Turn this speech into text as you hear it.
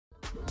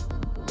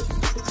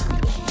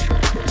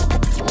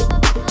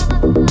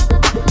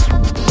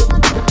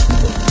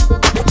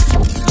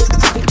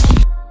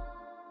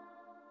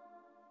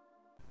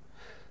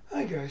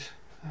guys,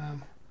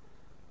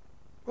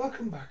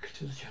 welcome back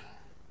to the channel.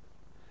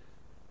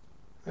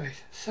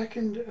 Right,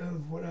 second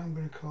of what I'm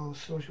going to call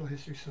Social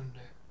History Sunday.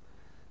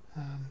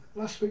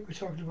 Last week we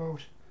talked about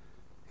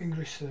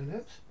English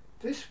surnames.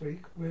 This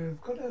week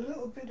we've got a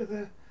little bit of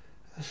a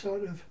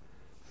sort of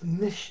a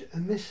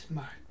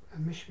mishmash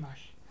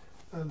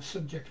of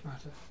subject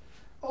matter,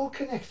 all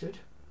connected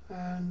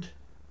and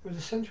with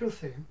a central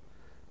theme,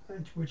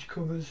 which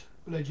covers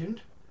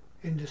legend,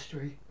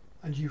 industry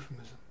and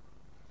euphemism.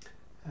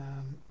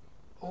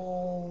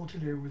 All to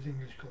do with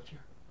English culture.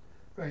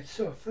 Right,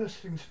 so first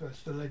things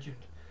first, the legend,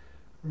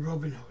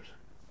 Robin Hood.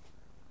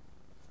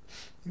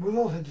 We've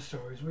all heard the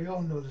stories, we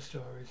all know the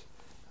stories,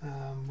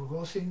 we've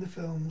all seen the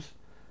films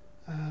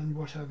and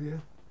what have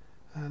you.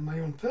 My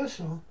own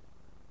personal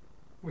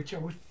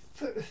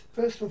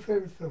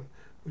favourite film,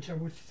 which I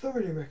would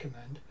thoroughly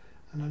recommend,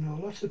 and I know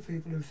lots of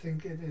people who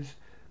think it is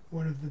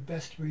one of the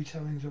best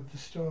retellings of the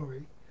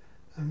story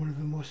and one of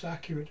the most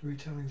accurate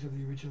retellings of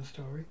the original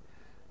story,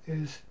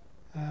 is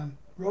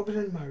Robin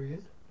and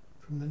Marian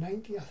from the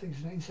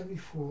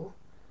 1974,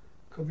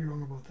 could be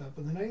wrong about that,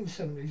 but the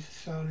 1970s,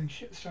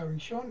 starring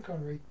Sean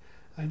Connery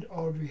and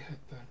Audrey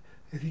Hepburn.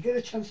 If you get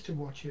a chance to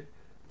watch it,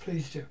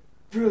 please do.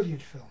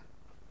 Brilliant film.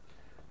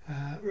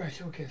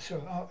 Right, okay, so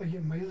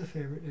my other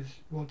favourite is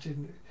Walt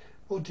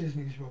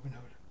Disney's Robin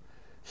Hood.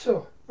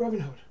 So, Robin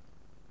Hood.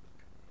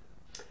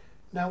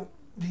 Now,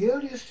 the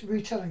earliest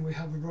retelling we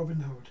have of Robin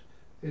Hood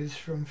is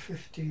from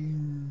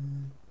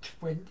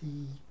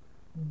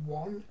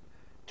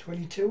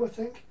 1522, I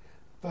think,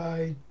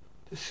 by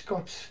the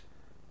Scots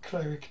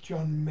cleric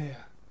John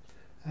Mayer.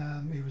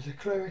 He was a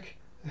cleric,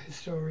 a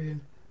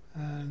historian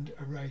and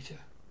a writer,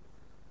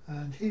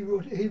 and his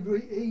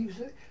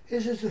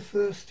is the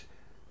first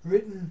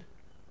written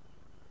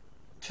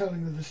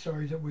telling of the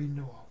story that we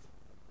know of,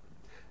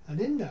 and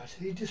in that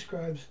he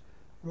describes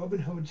Robin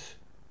Hood's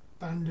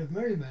band of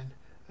merry men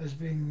as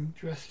being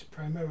dressed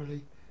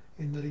primarily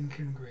in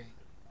Lincoln green.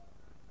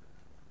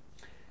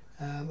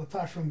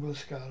 Apart from Will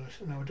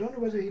Scarlet. Now I don't know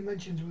whether he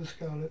mentions Will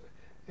Scarlet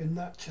in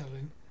that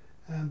telling,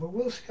 but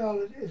Will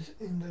Scarlet is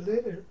in the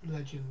later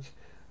legends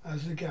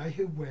as the guy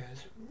who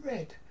wears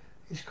red.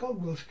 He's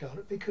called Will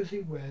Scarlet because he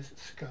wears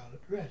scarlet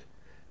red.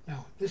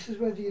 Now this is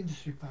where the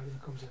industry part of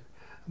it comes in.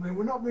 I mean,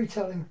 we're not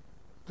retelling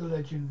the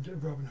legend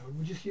of Robin Hood,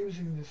 we're just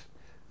using this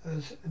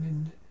as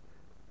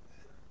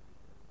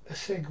a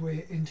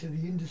segue into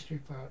the industry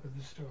part of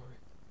the story.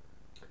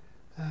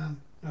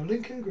 Now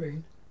Lincoln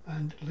green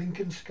and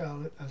Lincoln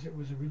Scarlet, as it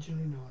was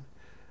originally known,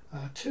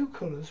 are two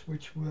colours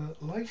which were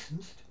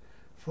licensed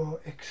for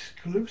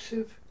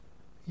exclusive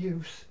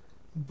use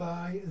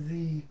by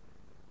the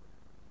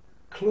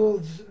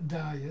clothes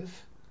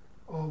dyers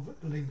of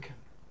Lincoln.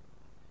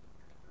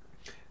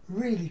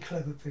 Really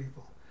clever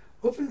people.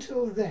 Up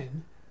until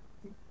then,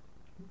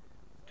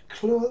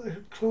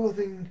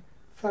 clothing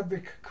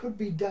fabric could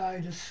be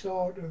dyed a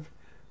sort of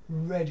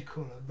red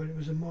colour, but it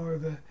was more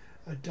of a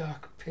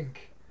dark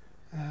pink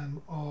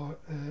or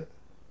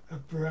a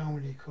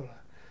browny colour.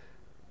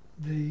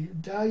 The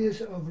dyers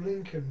of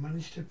Lincoln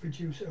managed to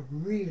produce a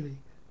really,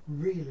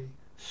 really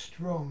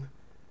strong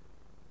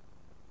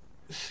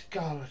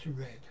scarlet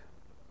red,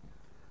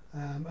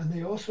 and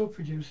they also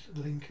produced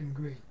Lincoln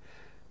green.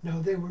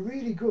 Now they were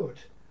really good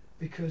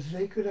because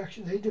they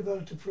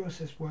developed a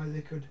process where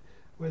they could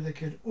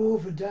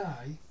over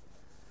dye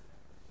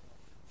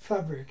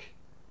fabric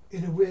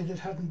in a way that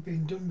hadn't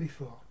been done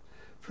before.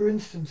 For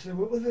instance, there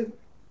were other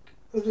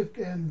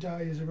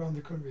dyers around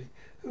the country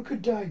who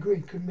could dye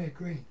green, could make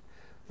green,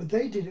 but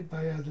they did it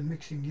by either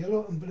mixing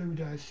yellow and blue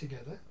dyes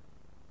together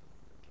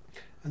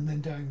and then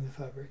dyeing the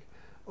fabric,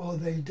 or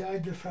they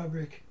dyed the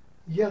fabric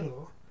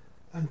yellow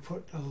and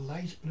put a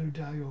light blue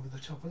dye over the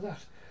top of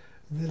that.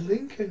 The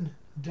Lincoln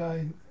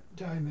dye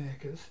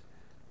makers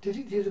did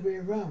it the other way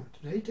around.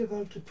 They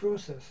developed a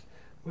process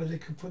where they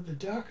could put the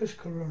darkest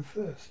colour on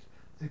first,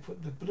 they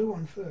put the blue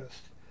on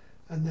first,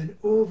 and then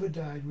over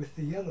dyed with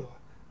the yellow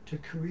to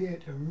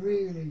create a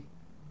really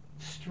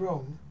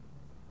strong,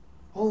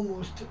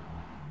 almost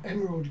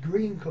emerald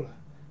green colour,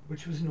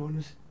 which was known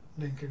as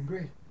Lincoln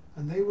green.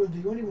 And they were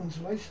the only ones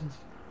licensed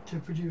to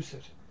produce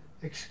it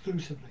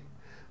exclusively.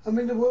 I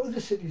mean, there were other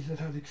cities that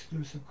had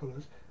exclusive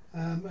colours,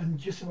 and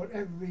just about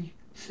every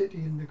city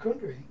in the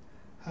country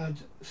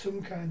had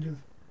some kind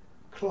of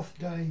cloth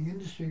dyeing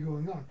industry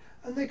going on,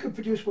 and they could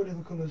produce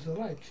whatever colours they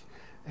liked,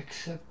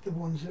 except the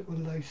ones that were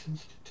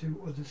licensed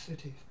to other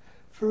cities.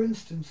 For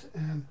instance,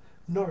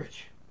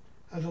 Norwich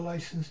had a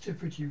license to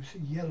produce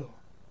yellow,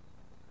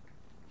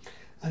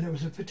 and it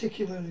was a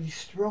particularly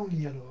strong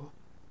yellow,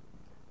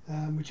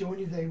 which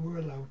only they were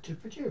allowed to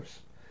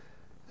produce.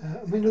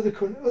 I mean,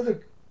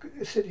 other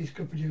cities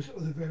could produce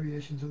other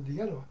variations of the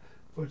yellow,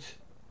 but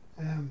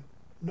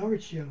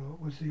Norwich yellow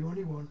was the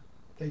only one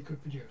they could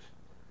produce.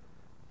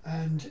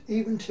 And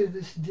even to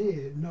this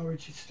day,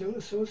 Norwich still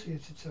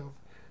associates itself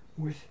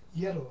with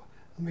yellow.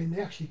 I mean,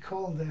 they actually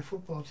called their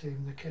football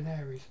team the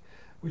Canaries,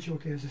 which,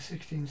 okay, is a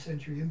 16th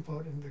century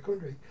import in the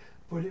country,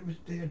 but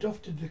they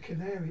adopted the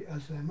canary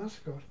as their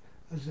mascot,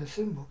 as their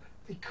symbol,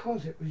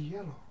 because it was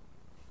yellow.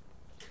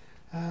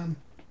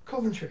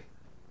 Coventry.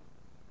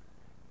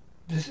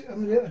 I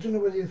mean, I don't know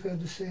whether you've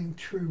heard the saying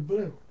true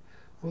blue.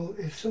 Well,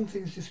 if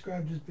something is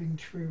described as being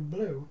true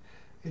blue,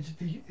 it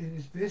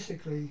is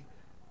basically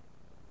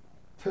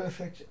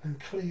perfect and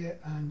clear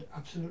and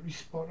absolutely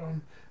spot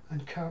on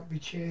and can't be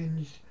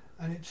changed,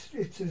 and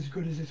it's as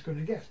good as it's going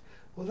to get.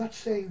 Well, that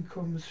saying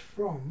comes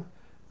from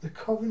the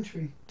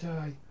Coventry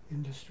dye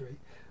industry,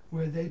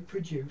 where they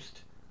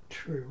produced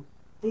true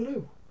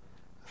blue,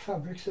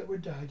 fabrics that were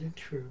dyed in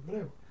true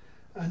blue,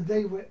 and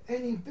they were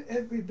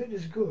every bit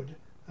as good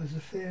as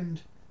the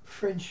famed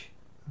French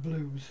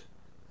blues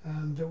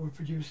that were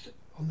produced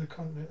on the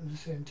continent at the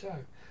same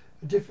time.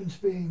 The difference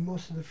being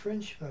most of the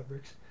French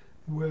fabrics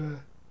were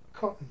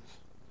cottons.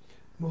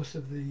 Most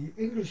of the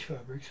English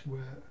fabrics were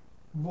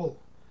wool.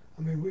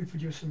 I mean, we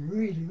produced some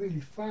really,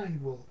 really fine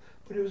wool,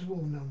 but it was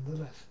wool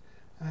nonetheless.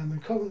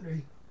 And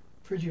Coventry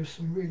produced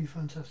some really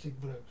fantastic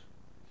blues.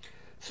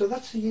 So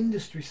that's the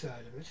industry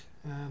side of it.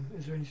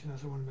 Is there anything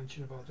else I want to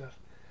mention about that?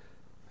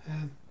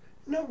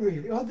 Not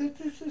really. Oh,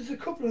 there's a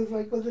couple of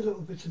like other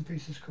little bits and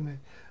pieces come in,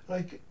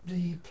 like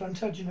the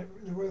Plantagenet,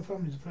 the royal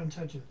family, the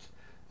Plantagenets,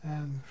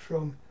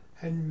 from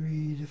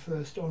Henry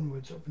I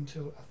onwards up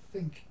until I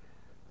think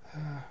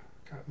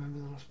can't remember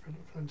the last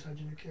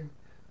Plantagenet king,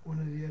 one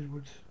of the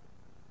Edwards.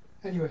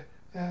 Anyway,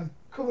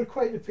 covered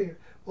quite a period.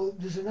 Well,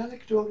 there's an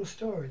anecdotal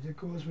story that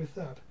goes with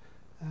that.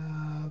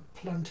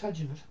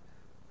 Plantagenet,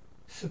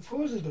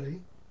 supposedly,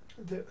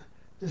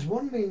 there's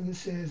one meaning that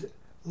says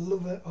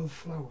lover of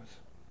flowers.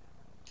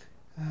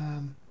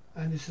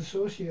 And it's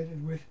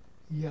associated with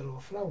yellow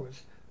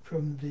flowers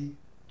from the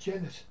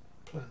jennet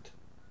plant.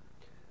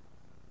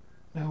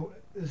 Now,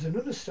 there's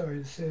another story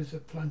that says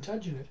that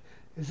Plantagenet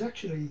is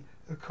actually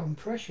a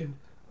compression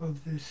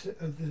of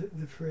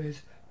the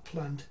phrase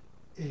plant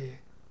a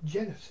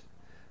jennet.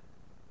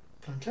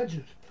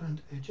 Plantagenet,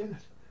 plant a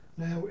jennet.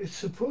 Now, it's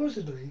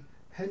supposedly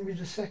Henry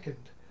II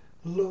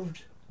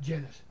loved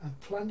jennet and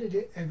planted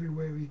it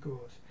everywhere he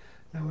goes.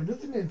 Now,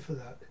 another name for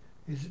that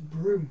is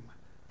broom.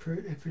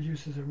 It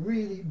produces a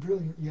really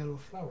brilliant yellow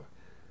flower,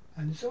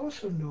 and it's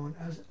also known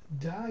as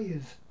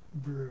dyer's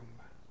broom.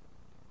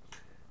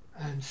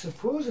 And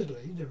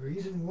supposedly the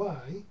reason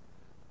why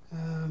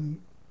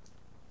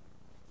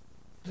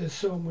there was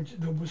so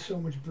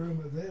much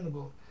broom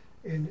available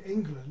in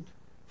England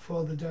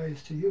for the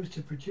dyers to use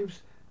to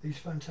produce these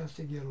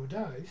fantastic yellow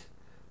dyes,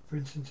 for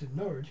instance in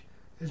Norwich,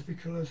 is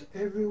because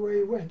everywhere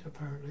he went,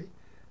 apparently,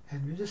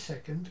 Henry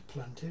II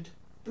planted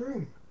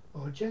broom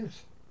or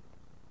jennet.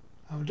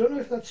 I don't know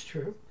if that's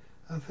true.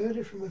 I've heard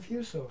it from a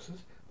few sources,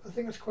 but I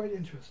think that's quite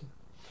interesting.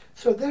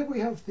 So there we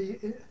have the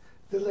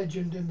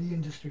legend and the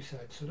industry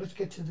side. So let's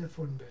get to the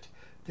fun bit,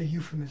 the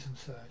euphemism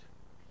side.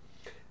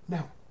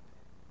 Now,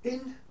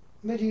 in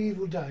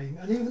medieval dyeing,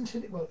 and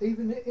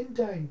even in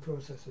dyeing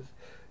processes,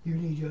 you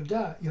need your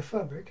dye, your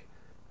fabric,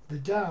 the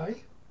dye,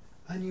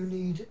 and you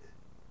need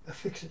a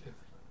fixative,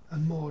 a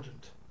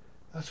mordant.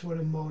 That's what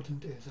a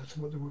mordant is. That's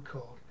what they were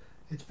called.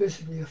 It's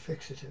basically a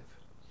fixative.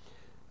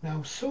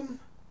 Now, some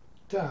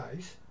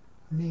dyes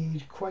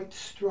need quite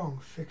strong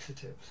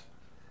fixatives,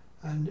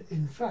 and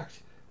in fact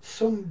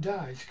some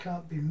dyes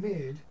can't be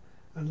made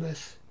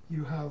unless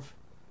you have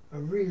a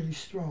really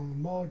strong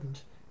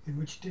mordant in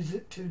which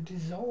to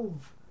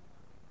dissolve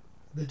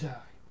the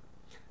dye.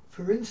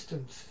 For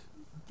instance,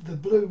 the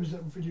blues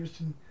that were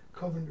produced in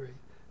Coventry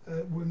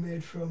were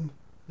made from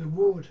the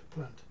woad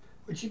plant,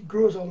 which it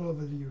grows all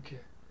over the UK,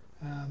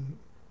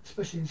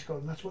 especially in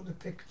Scotland. That's what the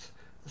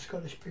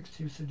Scottish Picts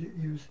used to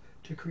use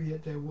to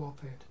create their war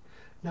paint.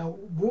 Now,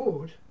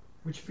 woad,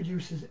 which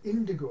produces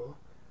indigo,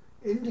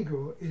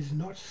 is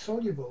not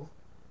soluble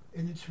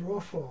in its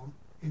raw form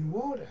in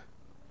water.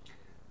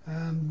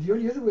 The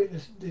only other way to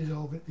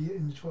dissolve it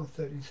in the 12th,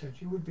 13th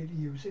century would be to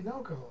use in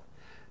alcohol.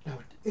 Now,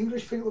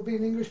 English people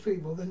being English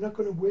people, they're not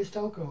going to waste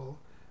alcohol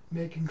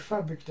making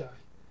fabric dye.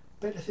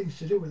 Better things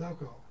to do with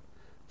alcohol.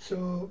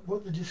 So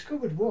what they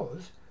discovered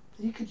was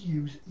that you could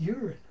use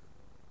urine.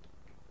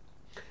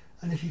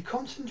 And if you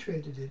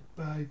concentrated it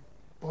by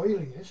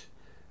boiling it,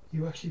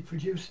 you actually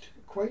produced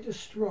quite a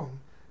strong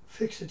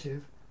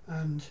fixative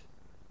and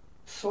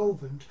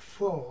solvent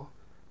for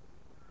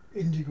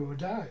indigo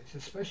dyes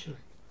especially.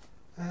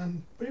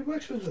 But it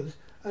works with us,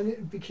 and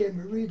it became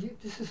a really,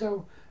 this is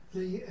how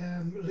the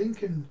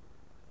Lincoln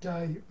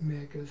dye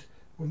makers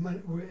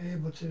were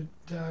able to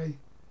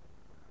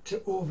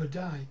over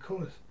dye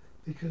colours,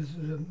 because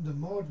the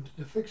mordant,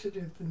 the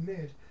fixative they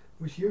made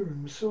with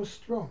urine was so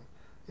strong.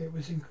 It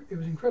was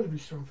incredibly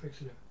strong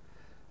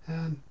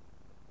fixative.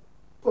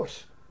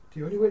 But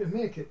the only way to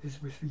make it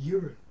is with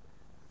urine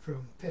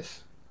from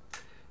piss.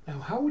 Now,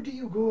 how do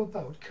you go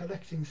about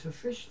collecting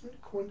sufficient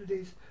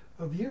quantities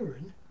of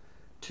urine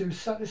to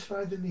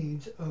satisfy the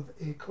needs of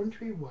a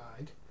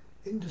countrywide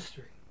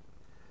industry?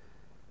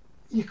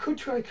 You could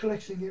try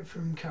collecting it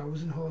from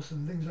cows and horses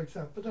and things like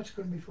that, but that's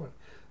going to be fun.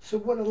 So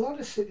what a lot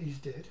of cities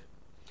did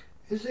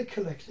is they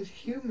collected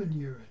human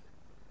urine,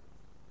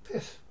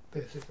 piss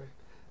basically.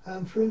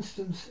 For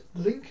instance,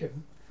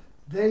 Lincoln,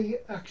 they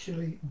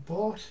actually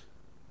bought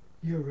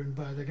urine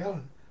by the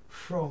gallon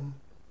from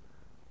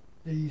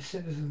the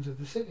citizens of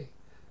the city.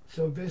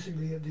 So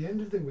basically, at the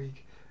end of the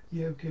week,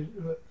 you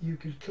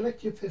could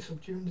collect your piss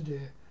up during the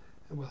day.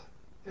 Well,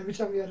 every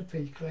time you had a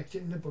pee, collect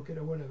it in a bucket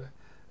or whatever,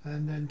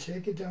 and then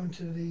take it down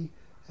to the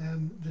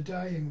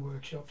dyeing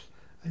workshops,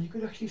 and you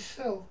could actually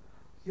sell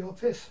your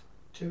piss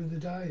to the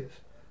dyers.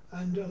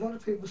 And a lot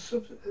of people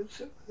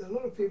subsidise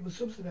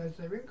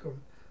their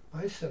income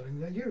by selling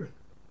their urine.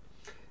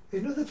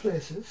 In other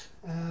places,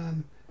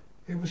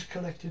 it was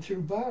collected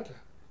through barter,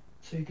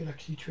 so you could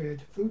actually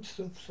trade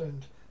foodstuffs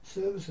and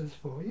services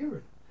for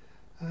urine.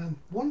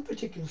 One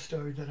particular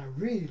story that I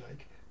really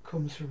like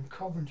comes from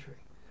Coventry,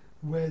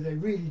 where they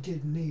really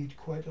did need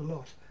quite a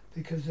lot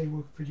because they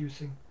were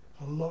producing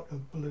a lot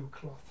of blue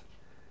cloth.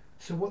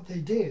 So what they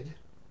did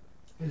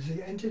is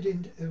they entered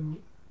into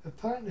a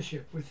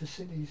partnership with the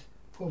city's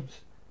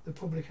pubs, the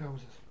public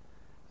houses,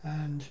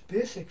 and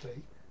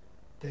basically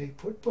they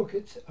put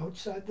buckets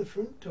outside the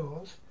front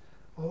doors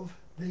of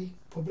the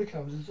public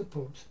houses, the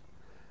pubs,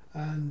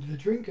 and the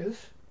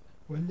drinkers,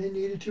 when they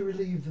needed to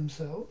relieve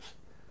themselves,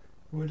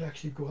 would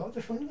actually go out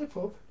the front of the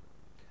pub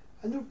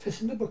and they would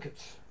piss in the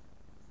buckets.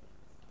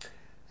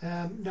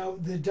 Now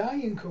the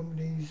dyeing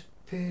companies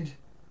paid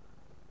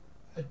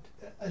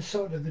a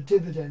sort of a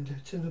dividend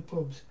to the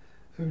pubs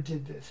who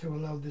did this, who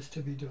allowed this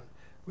to be done,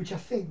 which I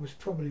think was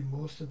probably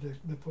most of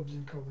the pubs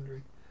in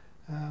Coventry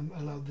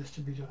allowed this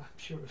to be done. I'm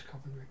sure it was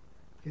Coventry.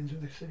 Begins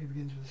with the city,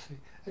 begins with the sea.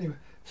 Anyway,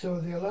 so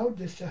they allowed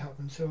this to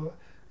happen. So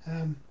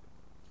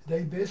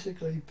they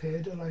basically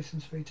paid a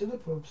license fee to the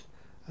pubs,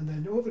 and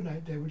then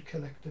overnight they would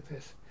collect the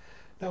piss.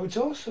 Now it's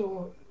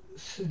also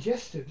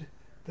suggested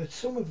that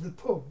some of the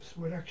pubs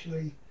would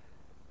actually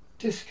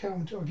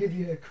discount or give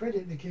you a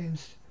credit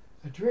against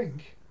a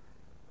drink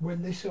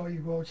when they saw you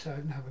go outside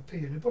and have a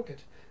pee in a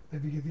bucket.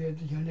 Maybe give you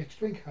your next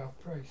drink half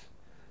price,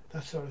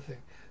 that sort of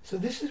thing. So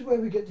this is where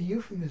we get the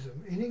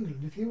euphemism in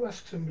England. If you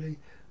ask somebody,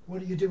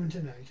 what are you doing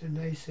tonight? And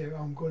they say, oh,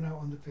 I'm going out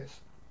on the piss,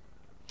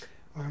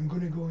 or I'm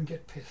going to go and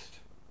get pissed.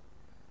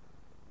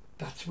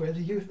 That's where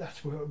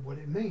what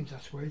it means.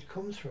 That's where it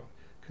comes from.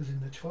 Because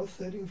in the 12th,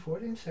 13th,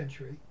 14th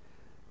century,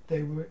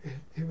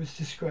 it was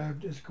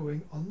described as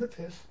going on the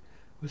piss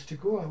was to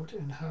go out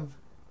and have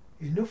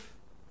enough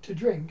to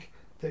drink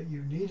that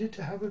you needed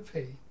to have a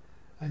pee,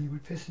 and you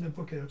would piss in a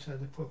bucket outside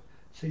the pub.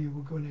 So you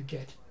were going to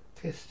get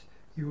pissed.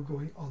 You were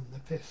going on the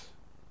piss.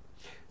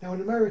 Now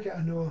in America,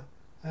 I know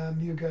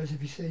you guys,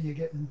 if you say you're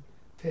getting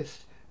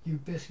pissed, you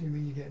basically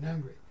mean you're getting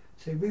angry.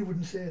 So we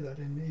wouldn't say that.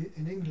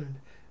 In England,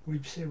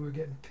 we'd say we're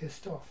getting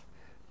pissed off.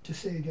 To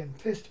say you're getting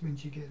pissed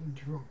means you're getting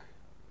drunk.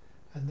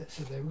 And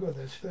so there we go,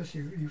 there's first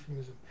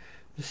euphemism.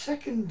 The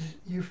second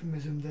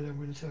euphemism that I'm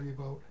going to tell you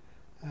about,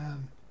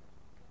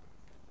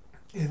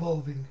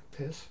 involving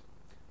piss,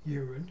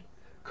 urine,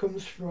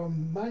 comes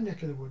from my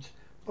neck of the woods,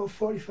 about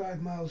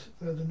 45 miles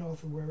further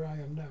north of where I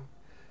am now,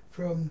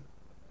 from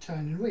Tyne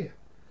and Wear.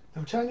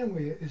 Now Tyne and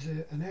Wear is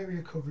an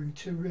area covering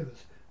two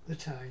rivers, the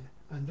Tyne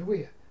and the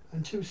Wear,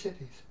 and two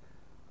cities,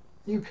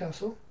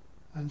 Newcastle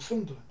and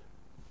Sunderland.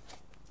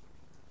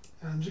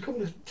 There's a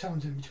couple of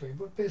towns in between,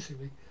 but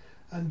basically,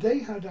 and they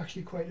had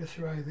actually quite a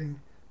thriving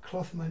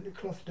cloth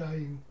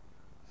dyeing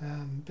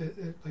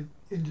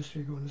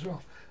industry going as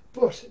well.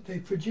 But they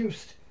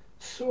produced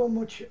so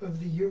much of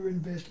the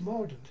urine-based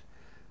mordant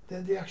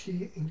that they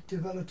actually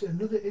developed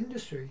another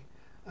industry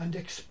and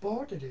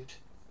exported it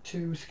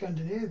to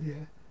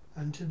Scandinavia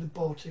and to the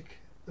Baltic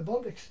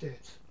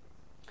states.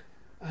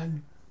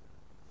 And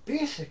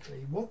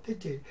basically what they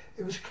did,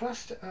 it was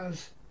classed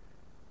as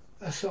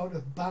a sort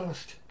of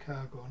ballast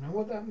cargo. Now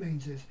what that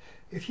means is,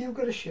 if you've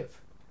got a ship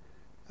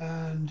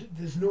and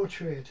there's no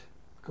trade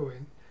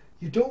going,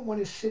 you don't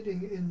want it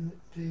sitting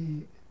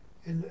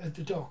at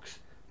the docks,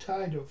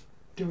 tied up,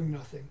 doing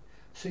nothing.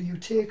 So you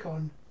take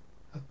on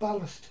a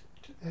ballast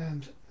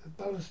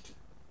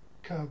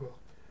cargo,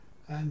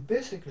 and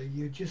basically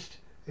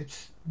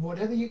it's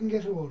whatever you can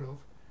get hold of,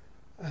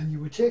 and you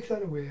would take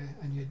that away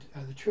and you'd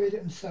either trade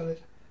it and sell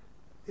it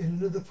in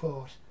another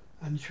port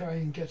and try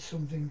and get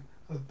something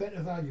of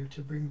better value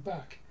to bring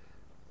back.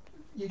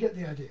 You get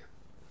the idea.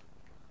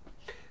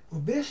 Well,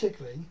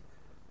 basically,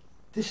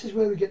 this is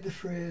where we get the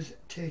phrase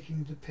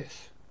taking the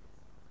piss.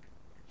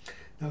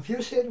 Now, if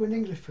you say to an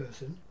English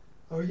person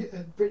or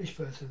a British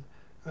person,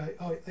 right,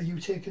 are you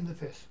taking the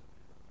piss?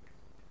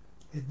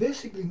 It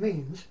basically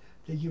means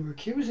that you're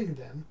accusing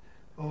them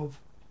of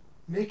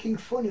making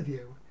fun of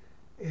you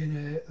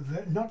in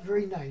a not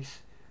very nice,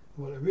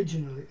 well,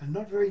 originally, a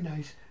not very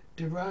nice,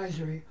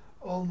 derisory,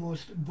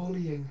 almost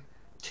bullying,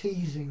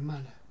 teasing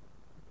manner.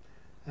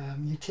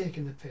 You're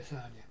taking the piss,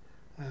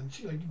 aren't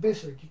you? Like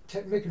basically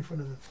making fun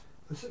of them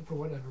for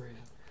whatever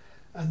reason.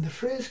 And the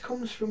phrase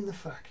comes from the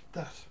fact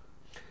that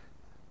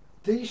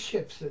these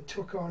ships that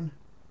took on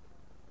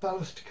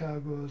ballast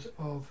cargoes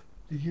of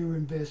the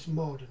urine-based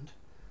mordant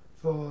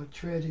for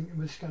trading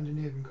with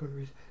Scandinavian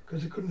countries,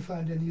 because they couldn't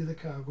find any other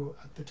cargo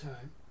at the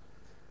time,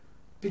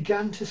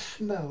 began to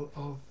smell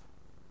of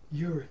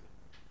urine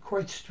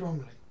quite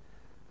strongly,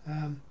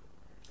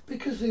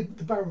 because the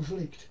barrels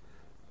leaked.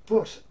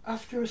 But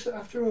after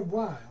a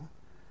while,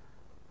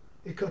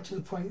 it got to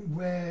the point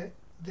where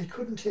they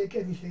couldn't take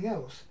anything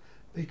else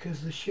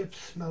because the ships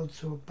smelled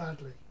so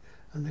badly,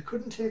 and they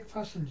couldn't take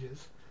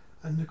passengers,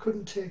 and they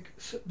couldn't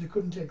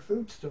take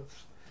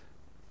foodstuffs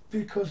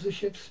because the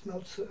ships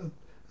smelled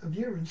of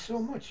urine so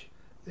much.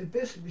 They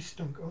basically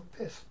stunk of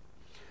piss.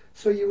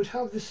 So you would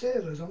have the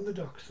sailors on the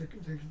docks,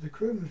 the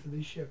crewmen for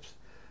these ships,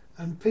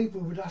 and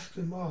people would ask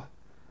them, "Oh,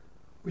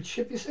 which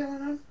ship you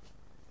sailing on?"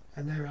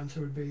 And their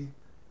answer would be,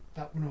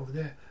 "That one over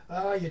there."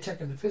 "Ah, you're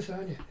taking the piss,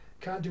 aren't you?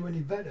 Can't do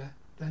any better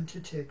than to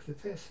take the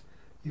piss.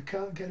 You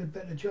can't get a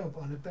better job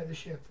on a better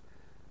ship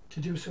to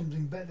do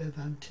something better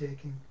than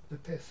taking the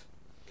piss."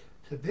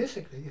 So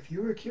basically, if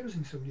you're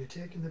accusing somebody of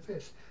taking the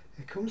piss,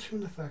 it comes from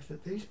the fact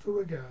that these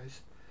poor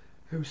guys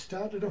who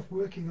started off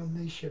working on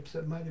these ships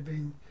that might have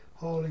been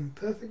hauling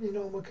perfectly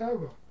normal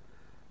cargo,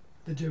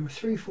 they do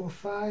 3, 4,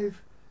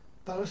 5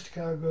 ballast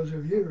cargoes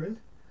of urine,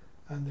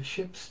 and the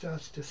ship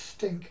starts to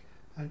stink,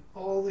 and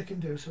all they can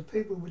do, so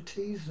people would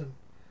tease them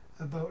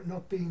about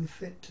not being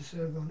fit to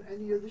serve on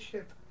any other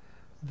ship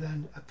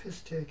than a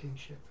piss-taking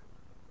ship.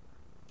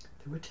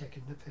 They were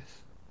taking the piss.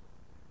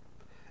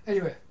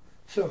 Anyway,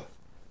 so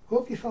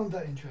hope you found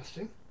that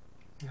interesting.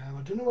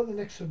 I don't know what the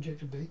next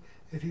subject will be.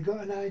 If you've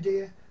got an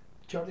idea,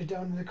 jot it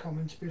down in the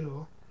comments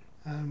below,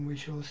 and we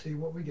shall see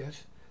what we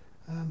get.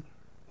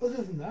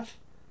 Other than that,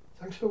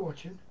 thanks for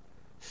watching.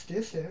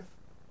 Stay safe,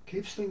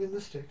 keep slinging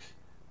the sticks.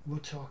 We'll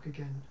talk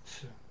again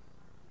soon.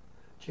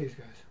 Cheers,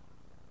 guys.